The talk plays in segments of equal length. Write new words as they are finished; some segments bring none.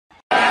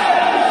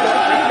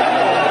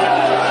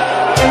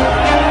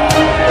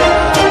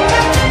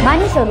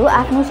मानिसहरू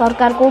आफ्नो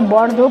सरकारको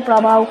बढ्दो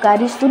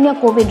प्रभावकारी शून्य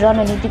कोभिड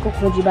रणनीतिको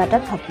खोजीबाट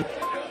थपिए।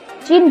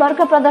 चीन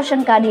वर्ग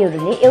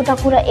प्रदर्शनकारीहरूले एउटा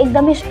कुरा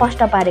एकदमै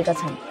स्पष्ट पारेका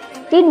छन्।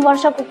 3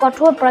 वर्षको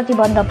कठोर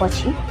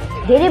प्रतिबन्धपछि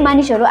धेरै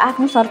मानिसहरू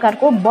आफ्नो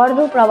सरकारको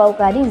बढ्दो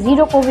प्रभावकारी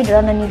जीरो कोभिड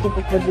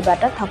रणनीतिको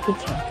खोजीबाट थपित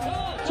छन्।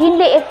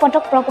 चीनले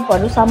एकपटक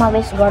प्रकोपहरू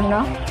समावेश गर्न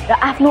र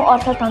आफ्नो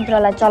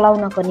अर्थतन्त्रलाई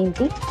चलाउनको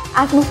निम्ति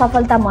आफ्नो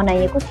सफलता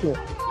मनाएको थियो,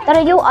 तर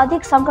यो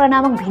अधिक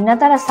संक्रामक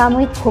भिन्नता र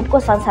सामूहिक खोपको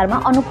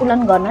संसारमा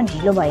अनुकूलन गर्न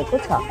ढिलो भएको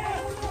छ।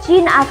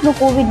 चीन आफ्नो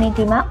कोभिड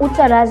नीतिमा उच्च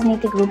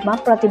राजनीतिक रूपमा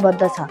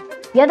प्रतिबद्ध छ,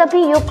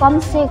 यद्यपि यो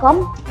कमसेकम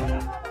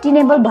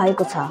टिनेबल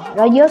भएको छ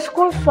र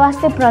यसको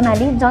स्वास्थ्य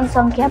प्रणाली,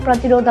 जनसङ्ख्या,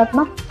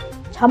 प्रतिरोधात्मक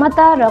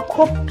क्षमता र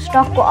खोप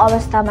स्टकको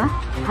अवस्थामा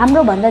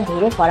हाम्रो भन्दा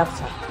धेरै फरक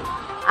छ।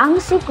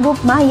 आंशिक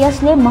रूपमा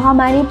यसले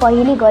महामारी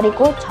पहिले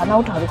गरेको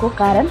छनौटहरूको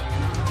कारण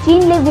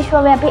चीनले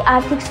विश्वव्यापी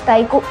आर्थिक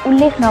स्थायीको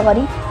उल्लेख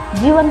नगरी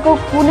जीवनको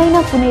कुनै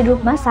न कुनै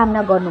रूपमा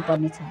सामना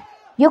गर्नुपर्नेछ।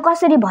 यो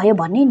कसरी भयो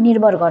भन्ने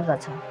निर्भर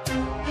गर्दछ।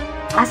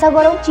 आशा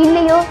गरौँ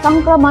चीनले यो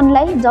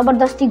सङ्क्रमणलाई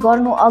जबरजस्ती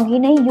गर्नु अघि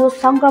नै यो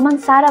सङ्क्रमण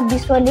सारा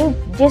विश्वले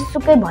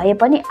जेसुकै भए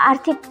पनि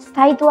आर्थिक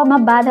स्थायित्वमा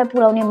बाधा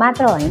पुर्याउने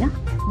मात्र होइन,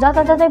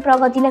 जताततै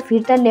प्रगतिलाई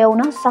फिर्ता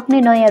ल्याउन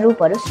सक्ने नयाँ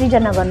रूपहरू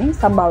सृजना गर्ने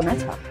सम्भावना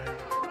छ।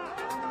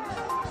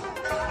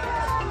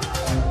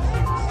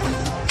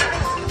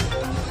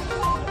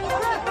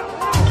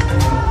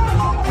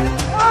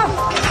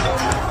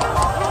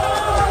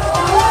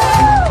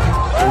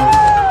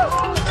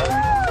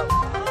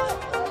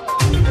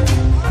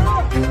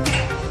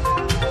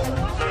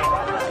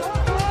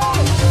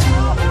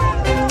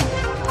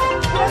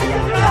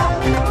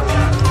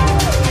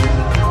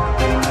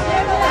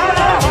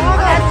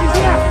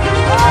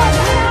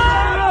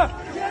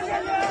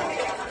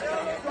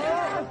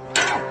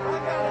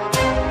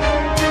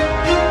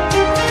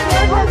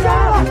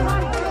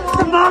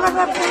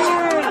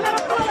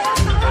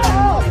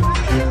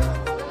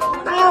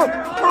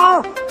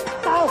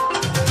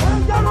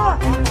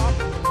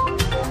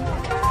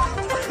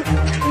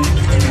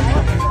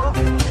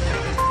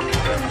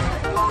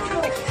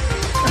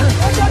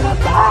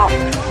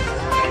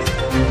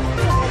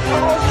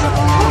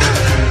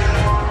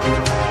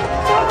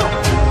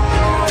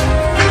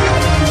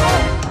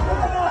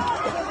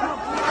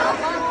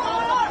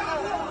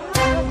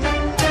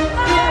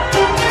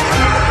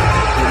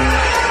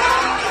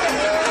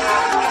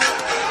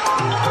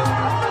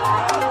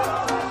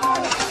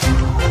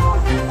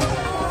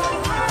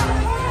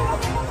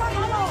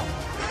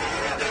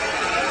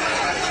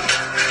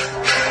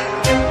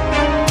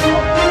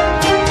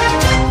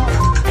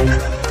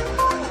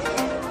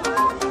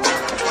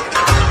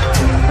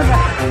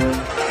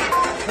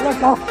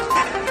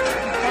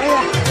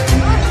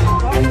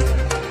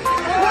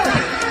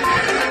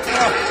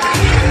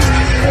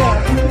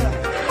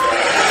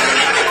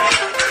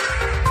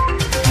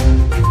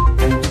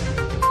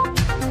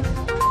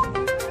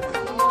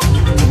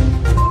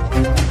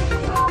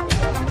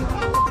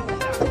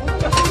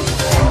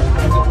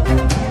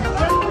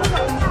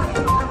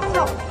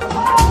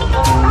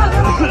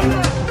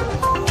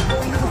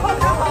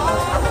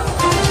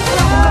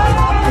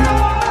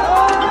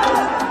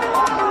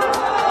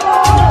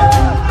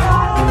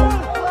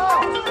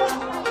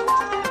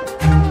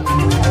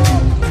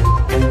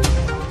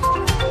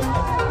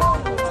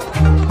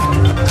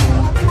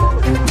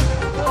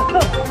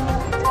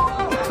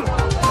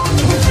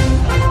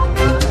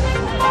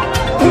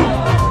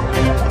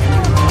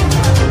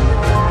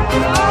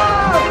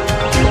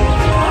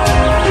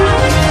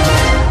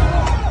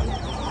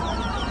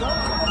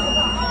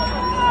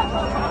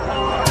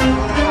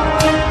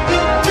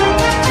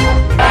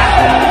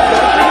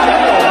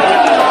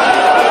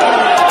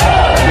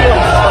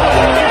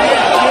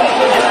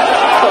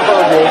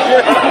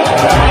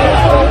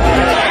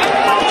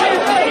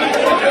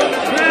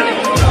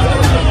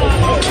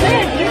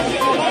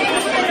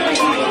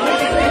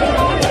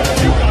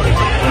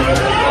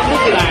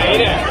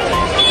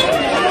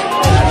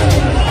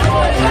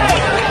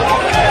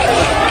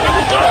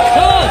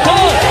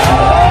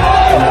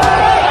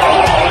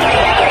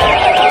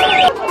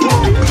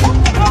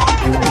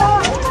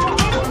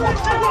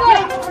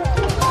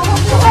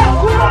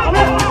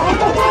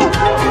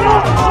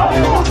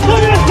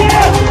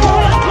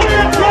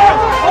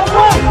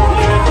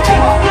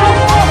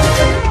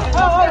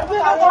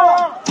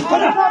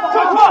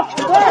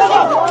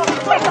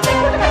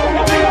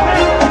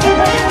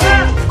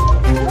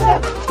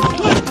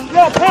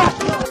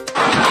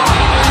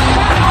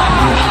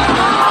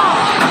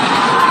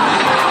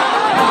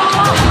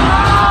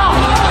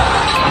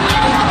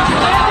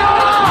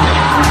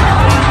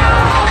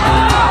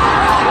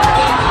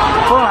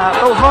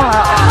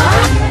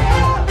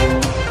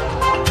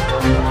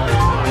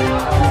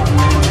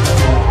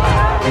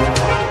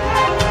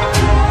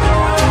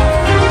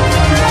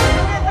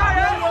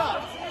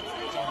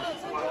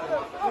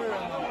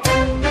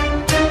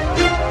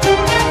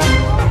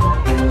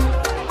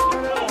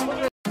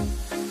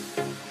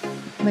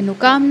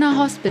 Manukamna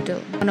Hospital,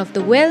 one of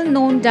the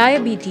well-known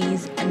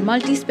diabetes and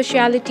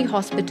multi-speciality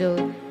hospital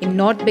in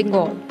North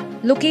Bengal.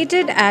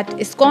 Located at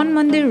ISKCON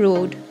Mandir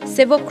Road,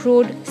 Sevok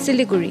Road,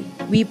 Siliguri.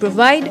 We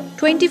provide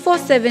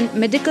 24/7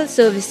 medical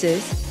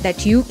services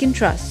that you can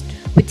trust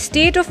with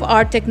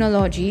state-of-art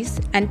technologies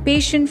and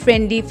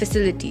patient-friendly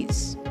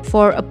facilities.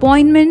 For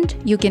appointment,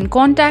 you can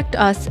contact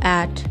us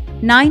at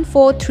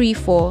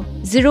 9434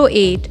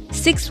 08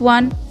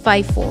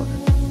 6154.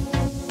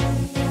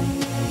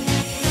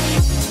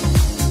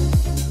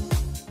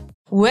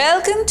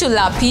 Welcome to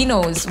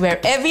Lapino's, where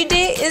every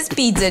day is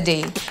pizza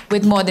day.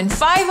 With more than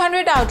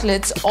 500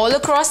 outlets all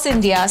across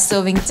India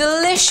serving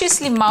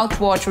deliciously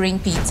mouth-watering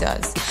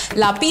pizzas.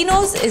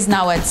 Lapino's is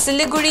now at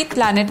Siliguri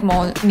Planet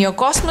Mall near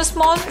Cosmos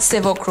Mall,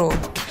 Sevok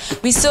Road.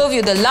 We serve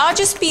you the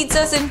largest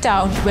pizzas in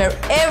town where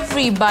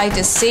every bite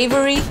is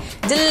savory,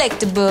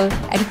 delectable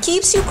and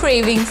keeps you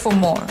craving for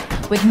more.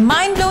 With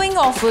mind-blowing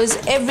offers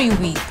every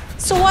week.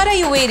 So what are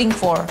you waiting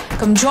for?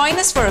 Come join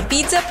us for a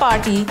pizza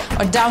party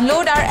or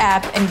download our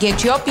app and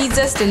get your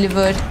pizzas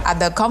delivered at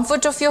the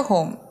comfort of your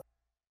home.